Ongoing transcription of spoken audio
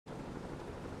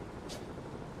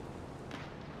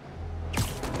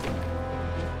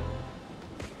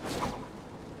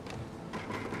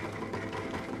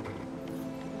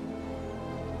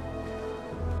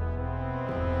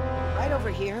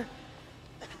here.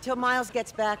 Till Miles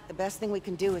gets back, the best thing we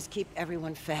can do is keep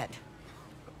everyone fed.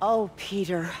 Oh,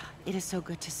 Peter, it is so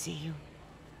good to see you.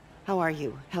 How are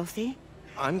you? Healthy?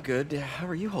 I'm good. How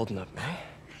are you holding up, May?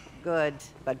 Good,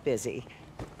 but busy.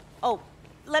 Oh,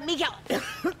 let me go.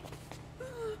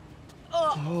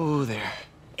 Oh, there.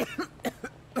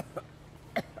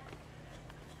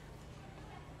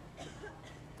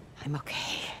 I'm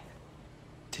okay.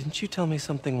 Didn't you tell me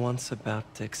something once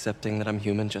about accepting that I'm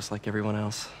human just like everyone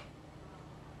else?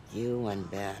 You and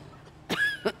Ben.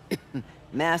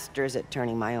 Masters at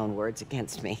turning my own words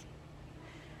against me.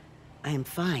 I am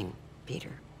fine,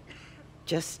 Peter.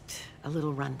 Just a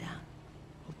little rundown.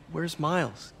 Where's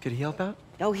Miles? Could he help out?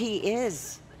 Oh, he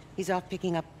is. He's off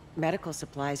picking up medical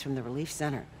supplies from the relief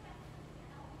center.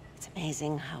 It's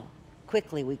amazing how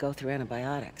quickly we go through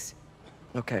antibiotics.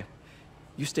 Okay.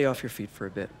 You stay off your feet for a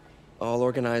bit. I'll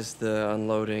organize the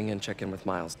unloading and check in with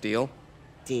Miles. Deal?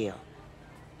 Deal.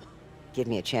 Give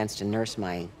me a chance to nurse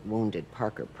my wounded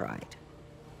Parker pride.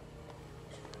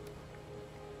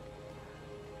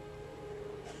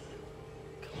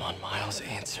 Come on, Miles,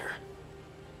 answer.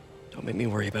 Don't make me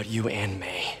worry about you and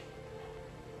May.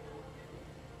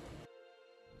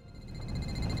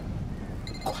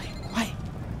 Quiet.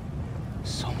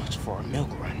 So much for a milk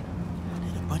run. How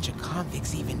did a bunch of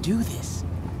convicts even do this?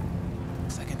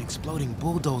 Looks like an exploding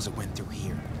bulldozer went through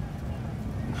here.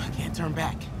 I can't turn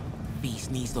back.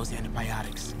 Beast needs those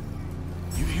antibiotics.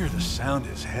 You hear the sound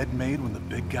his head made when the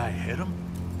big guy hit him?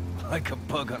 Like a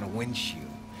bug on a windshield.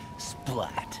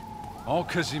 Splat. All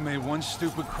 'cause he made one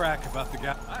stupid crack about the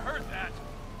guy. I heard that.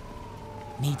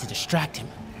 Need to distract him.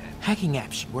 Hacking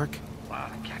apps should work. A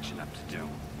lot of catching up to do.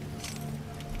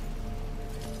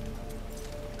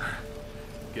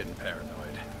 Getting paranoid.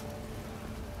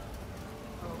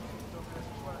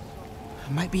 I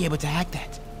might be able to hack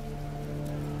that.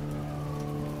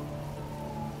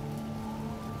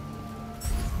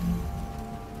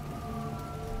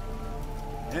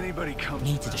 Anybody comes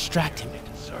Need to distract him. they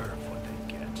deserve what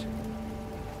they get.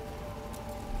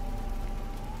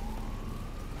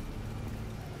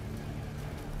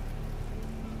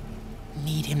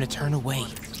 Need him to turn away.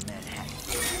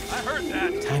 I heard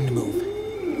that. Time to move.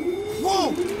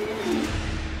 Whoa!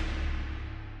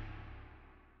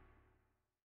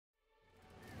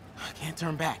 I can't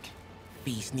turn back.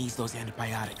 Beast needs those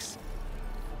antibiotics.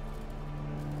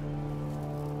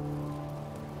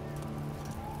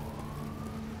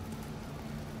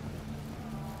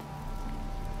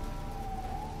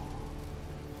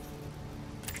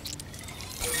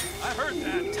 I heard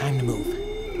that. Time to move.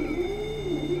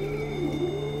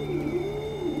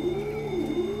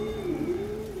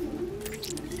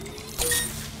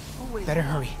 Better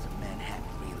hurry. Manhattan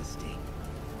real estate.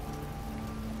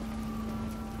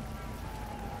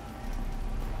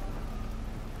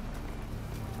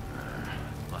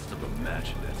 Must have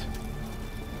imagined it.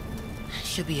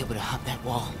 Should be able to hop that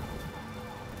wall.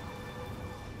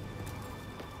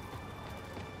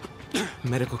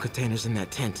 Medical containers in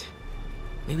that tent.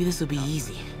 Maybe this will be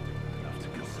easy. Enough to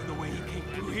consider the way he came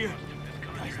through here.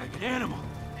 Guy's like an animal.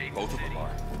 Both of them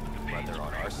are. But they're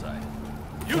on our side.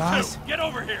 You Guys? two, get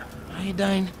over here.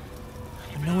 Iodine,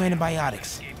 but no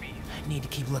antibiotics. I need to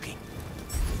keep looking.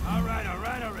 All right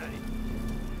already.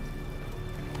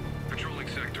 Patrolling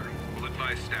sector. Will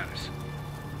advise status.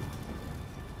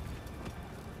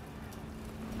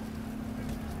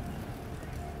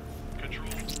 Control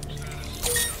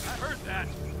status. I heard that.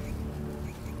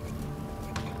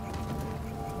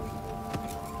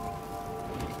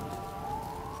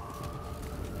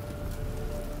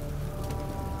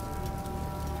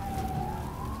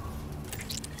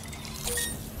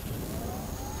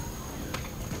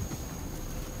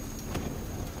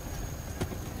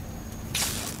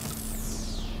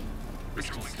 This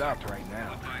can stop right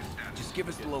now. Just give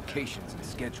us the locations and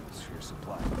schedules for your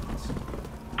supply runs.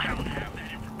 I don't have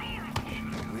that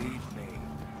information. Believe me,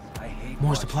 I hate More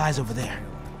watching supplies this over there.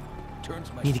 trailer.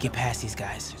 Turns my Need to get stomach. past these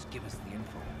guys. Just give us the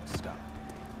info and we'll stop.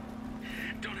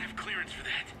 Don't have clearance for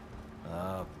that.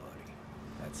 Ah, buddy.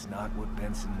 That's not what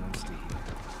Benson wants to hear.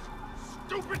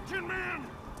 Stupid Tin Man!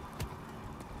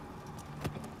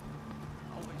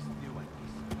 Always knew I'd be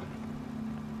somebody.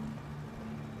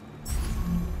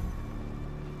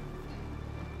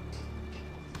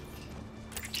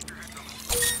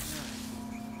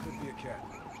 Could be a cat.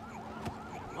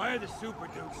 Why are the super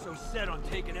dudes so set on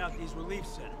taking out these relief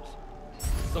centers?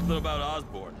 Something about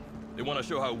Osborn. They want to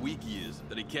show how weak he is,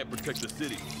 that he can't protect the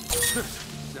city.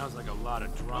 Sounds like a lot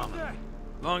of drama.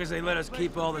 Long as they let us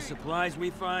keep all the supplies we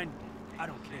find, I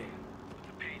don't care.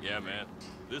 Yeah, man.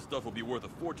 This stuff will be worth a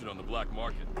fortune on the black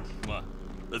market. Come on,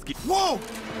 let's get... Whoa!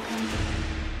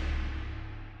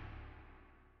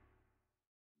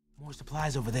 More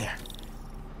supplies over there.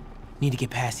 Need to get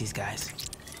past these guys.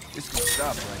 This can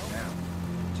stop right now.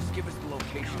 Just give us the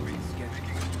location and schedules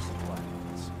for your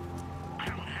supplies. I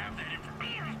don't have that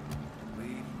information.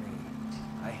 Believe me,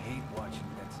 I hate watching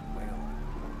Benson wail.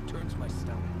 Turns my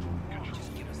stomach.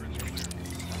 Just give us the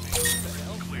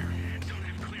Clear. Don't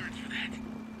have clearance for that.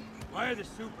 Why are the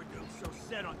super dudes so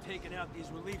set on taking out these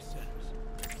relief centers?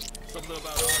 Something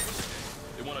about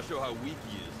Osborn. They want to show how weak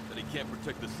he is, that he can't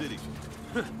protect the city.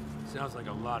 Sounds like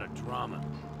a lot of drama.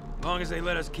 As long as they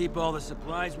let us keep all the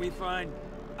supplies we find,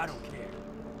 I don't care.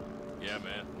 Yeah,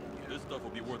 man. This stuff will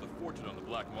be worth a fortune on the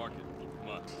black market.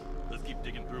 Come on, let's keep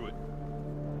digging through it.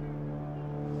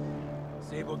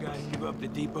 Sable guys give up the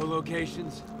depot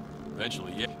locations?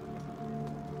 Eventually, yeah.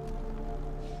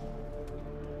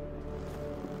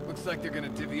 Looks like they're gonna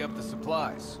divvy up the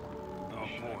supplies. Oh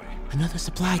boy. Another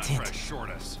supply Try to tent. short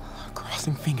us.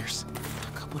 Crossing fingers.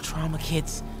 A couple trauma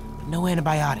kits, but no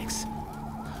antibiotics.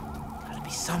 Gotta be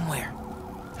somewhere.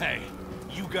 Hey,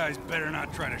 you guys better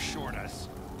not try to short us.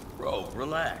 Bro,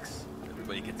 relax.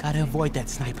 Everybody gets... Gotta avoid that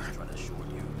sniper. Trying to short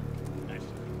you.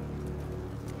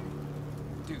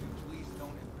 Dude, please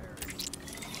don't embarrass me.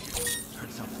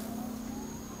 Heard something.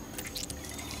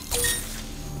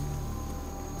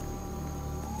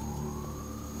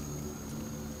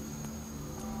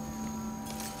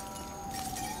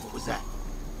 What was that?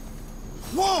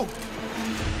 Whoa!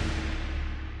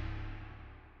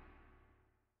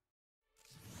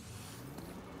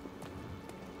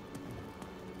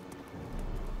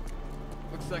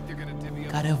 Looks like they're gonna divvy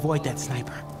up. Gotta avoid that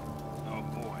sniper. Oh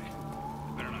boy.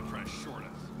 They better not try to short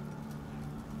us.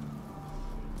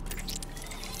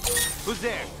 Who's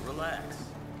there? Relax.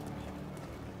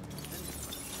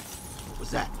 What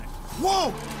was that?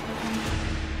 Whoa!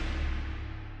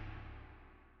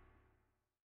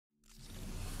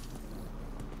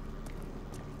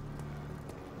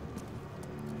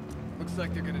 Looks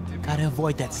like they're gonna divvy Gotta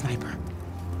avoid that sniper.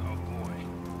 Oh boy.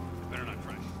 They better not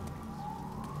try to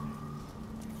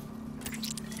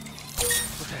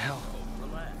What the hell?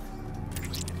 Relax.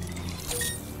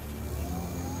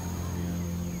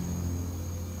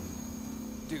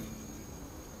 Dude.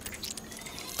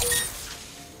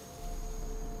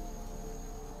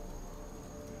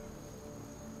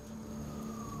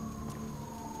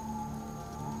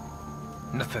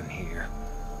 Nothing here.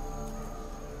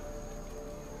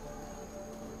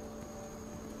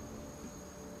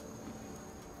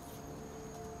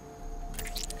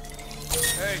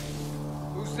 Hey,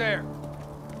 who's there?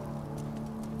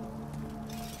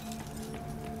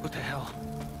 What the hell?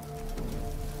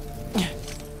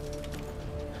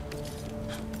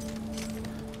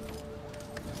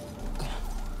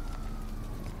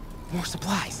 More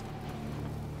supplies.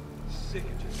 Sick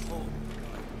of just holding.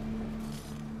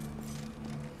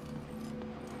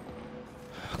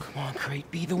 Oh, come on, Crate,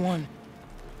 be the one.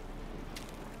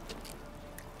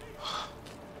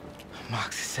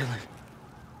 Amoxicillin.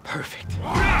 Perfect.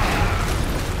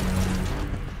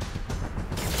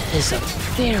 Is a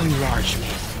very large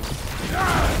man.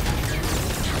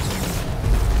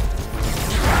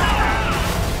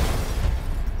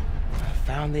 I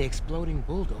found the exploding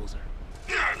bulldozer.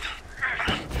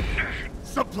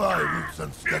 Supply routes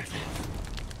and schedules.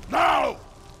 Now!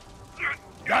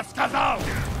 Я сказал!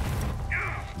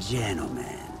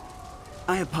 Gentlemen,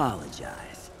 I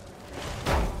apologize.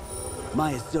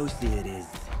 My associate is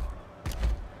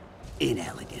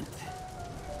inelegant.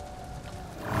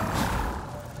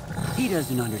 He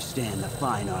doesn't understand the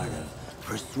fine art of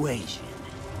persuasion.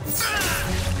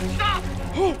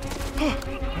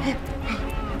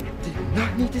 Did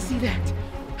not need to see that.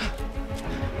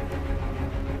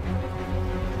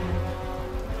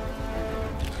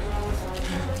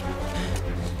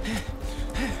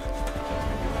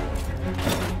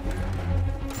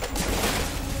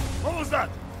 What was that?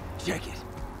 Check it.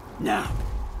 Now.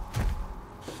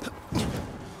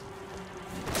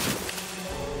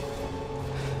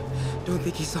 Don't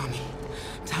think he saw me.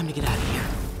 Time to get out of here.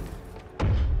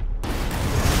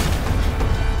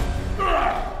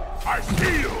 I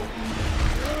see you!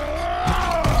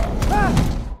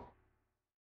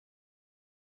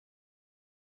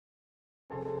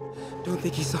 Don't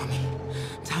think he saw me.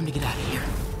 Time to get out of here.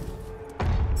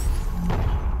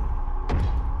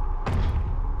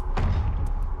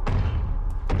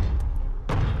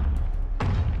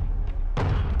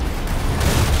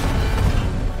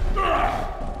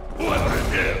 Whoever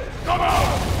it is, come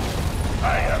out!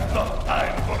 I have no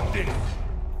time for this.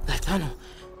 That tunnel.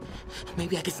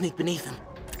 Maybe I can sneak beneath him.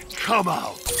 Come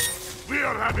out! We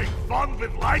are having fun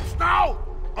with lights now?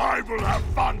 I will have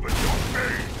fun with your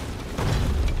face!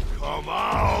 Come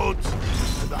out!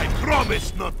 And I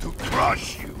promise not to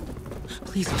crush you!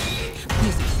 Please don't see me.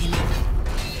 Please don't see me.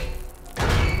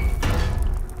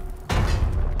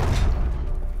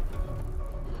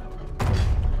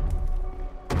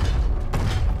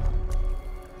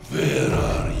 Where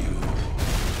are you?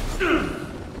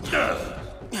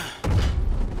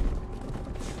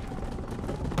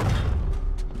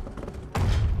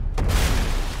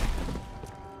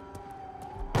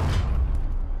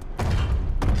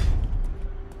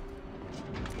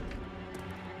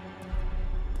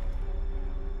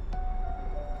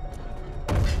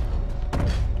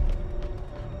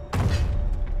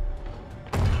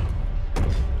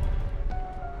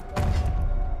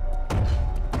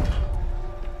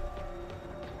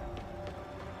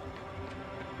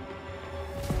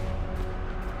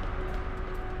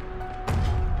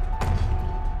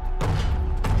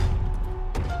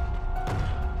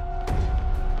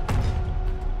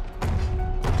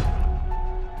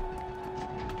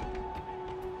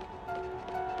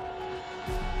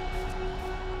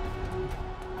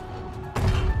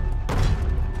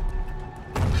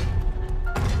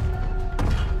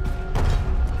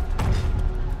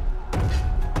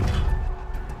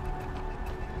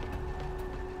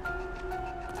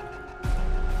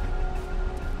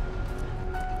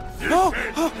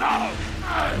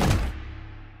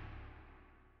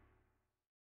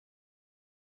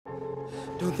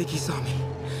 Don't think he saw me.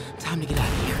 Time to get out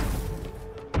of here.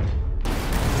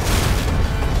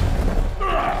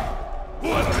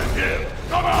 Whoever is here,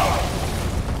 come out!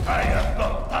 I have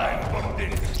no time for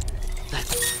this.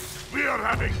 We are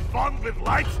having fun with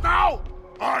lights now?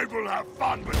 I will have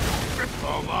fun with you.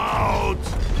 Come out!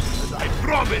 And I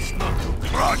promise not to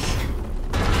crush you.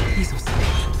 Please don't see me.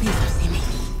 Please don't see me.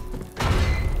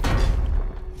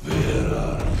 Where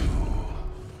are you?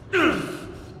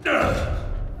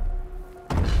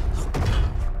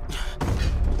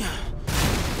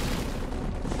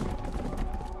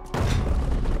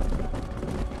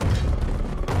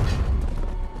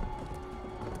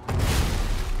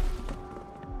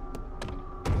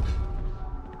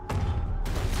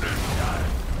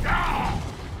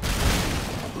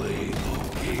 Play no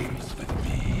games with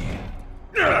me.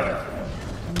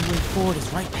 The way forward is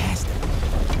right past him.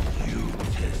 You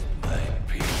test my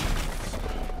patience.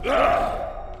 Come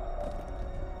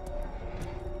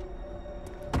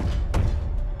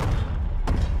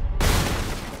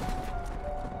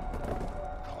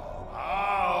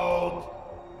out!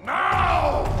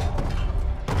 Now!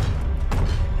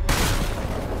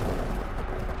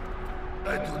 I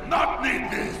do not need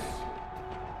this!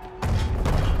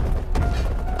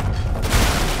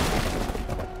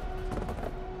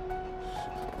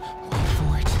 Wait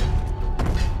for it.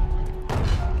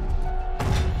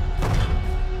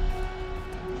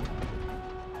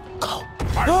 Go!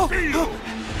 I see you!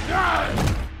 Die!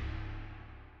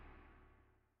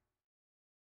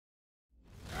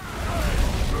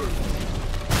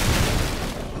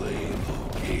 Play no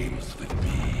games with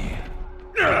me.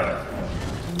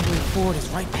 The way forward is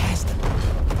right past him.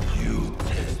 You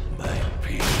test my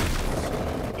patience.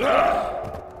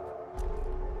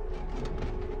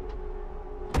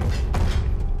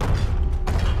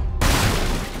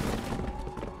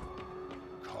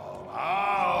 Come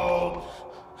out!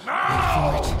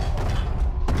 Now! For it.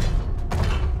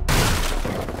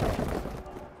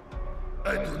 I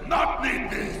do not need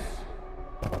this!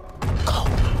 Go!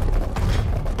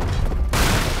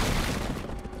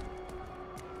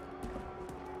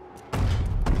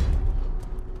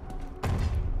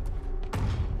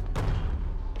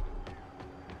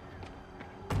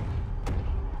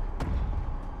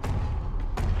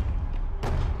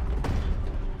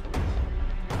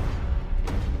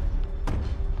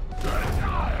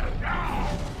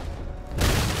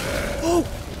 Oh!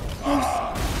 Close!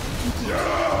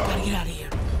 Gotta get out of here.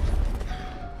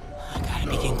 I gotta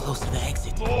be getting close to the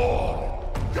exit. More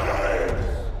games!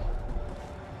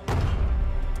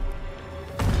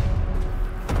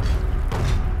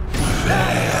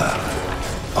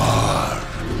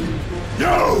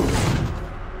 You!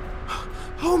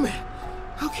 Oh man!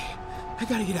 Okay, I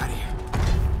gotta get out of here.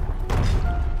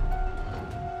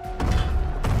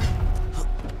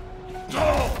 No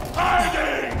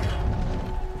hiding!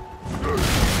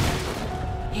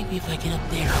 Maybe if I get up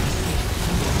there, I'll be safe.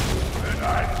 When I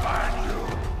find you,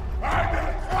 I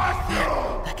will crush you!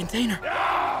 That container.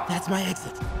 That's my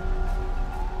exit.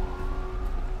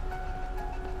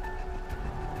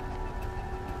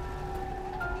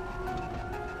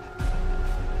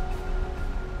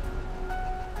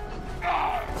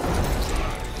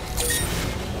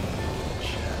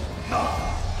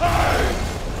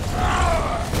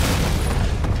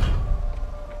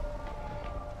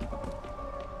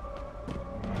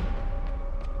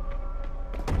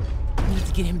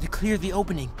 to get him to clear the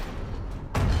opening.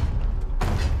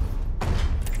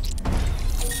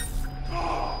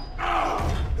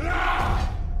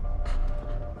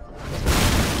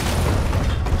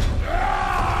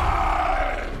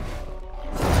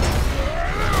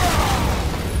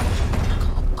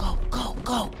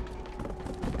 Go.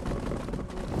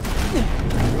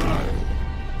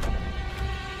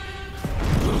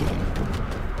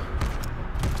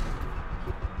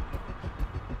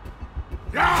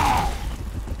 Yeah!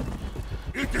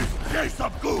 It is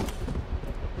Jason Goose!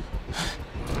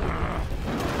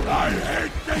 I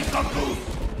hate Jason Goose!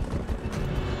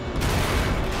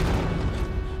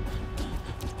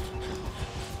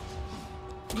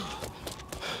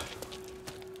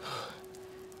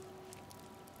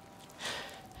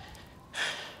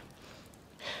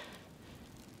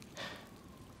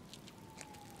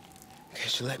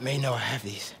 Guess you let May know I have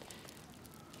these.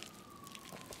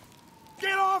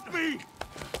 Get off me!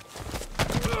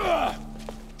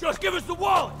 Just give us the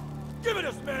wallet! Give it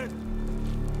us, man!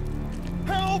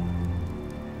 Help!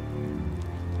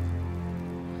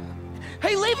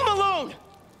 Hey, leave him alone!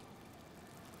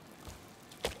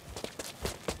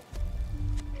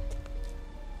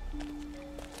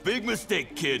 Big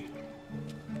mistake, kid.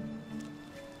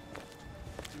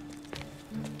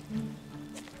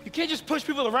 You can't just push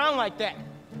people around like that.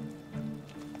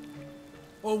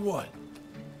 Or what?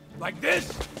 Like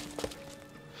this?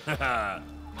 Haha.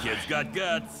 Kid's got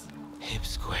guts. Hip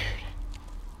squared.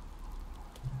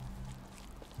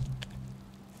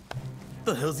 What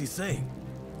the hell's he saying?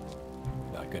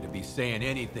 Not gonna be saying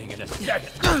anything in a second.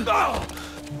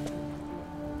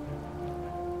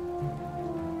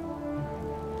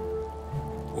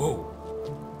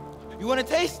 Whoa. You want a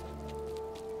taste?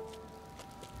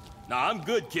 Nah, I'm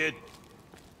good, kid.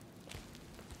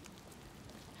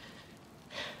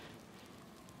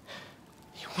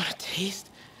 You want a taste?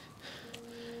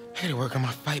 I gotta work on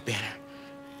my fight banner.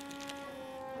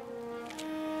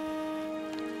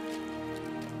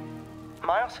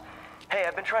 Miles? Hey,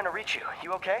 I've been trying to reach you.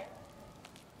 You okay?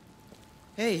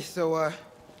 Hey, so,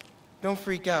 don't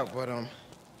freak out, but, I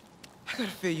gotta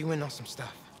fill you in on some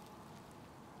stuff.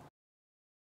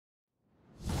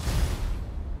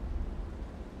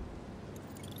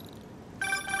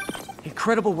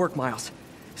 Incredible work, Miles.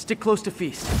 Stick close to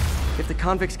Feast. If the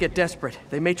convicts get desperate,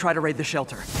 they may try to raid the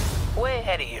shelter. Way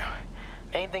ahead of you.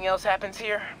 Anything else happens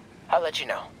here, I'll let you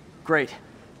know. Great.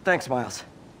 Thanks, Miles.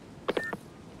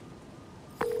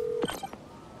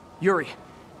 Yuri,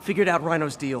 figured out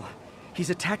Rhino's deal. He's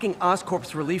attacking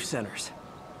Oscorp's relief centers.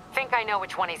 Think I know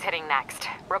which one he's hitting next.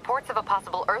 Reports of a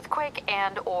possible earthquake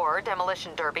and/or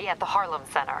demolition derby at the Harlem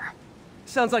Center.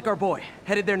 Sounds like our boy.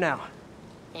 Headed there now.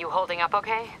 You holding up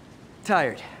okay?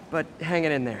 Tired, but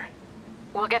hanging in there.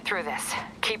 We'll get through this.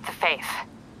 Keep the faith.